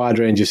a wide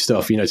range of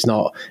stuff. It's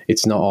not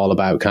all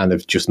about kind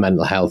of just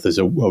mental health. There's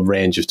a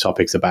range of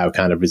topics about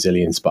kind of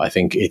resilience, but I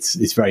think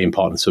it's very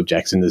important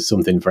subjects, and there's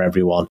something for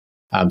everyone,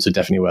 so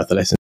definitely worth a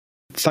listen.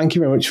 Thank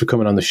you very much for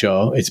coming on the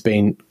show. It's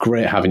been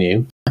great having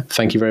you.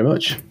 Thank you very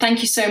much.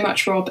 Thank you so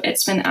much, Rob.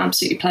 It's been an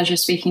absolute pleasure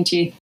speaking to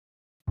you.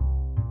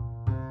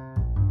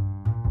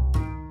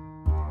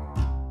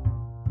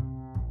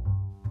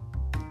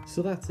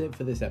 So that's it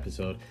for this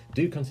episode.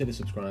 Do consider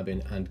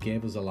subscribing and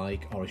give us a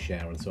like or a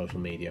share on social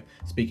media.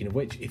 Speaking of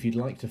which, if you'd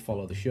like to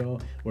follow the show,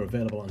 we're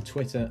available on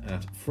Twitter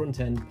at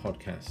Frontend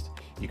Podcast.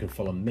 You can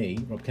follow me,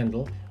 Rob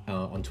Kendall,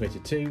 on Twitter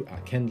too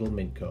at Kendall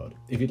Mintcode.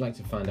 If you'd like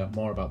to find out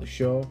more about the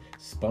show,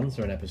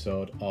 sponsor an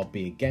episode, or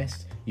be a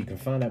guest, you can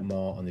find out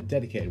more on the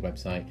dedicated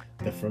website,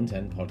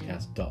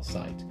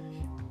 thefrontendpodcast.site.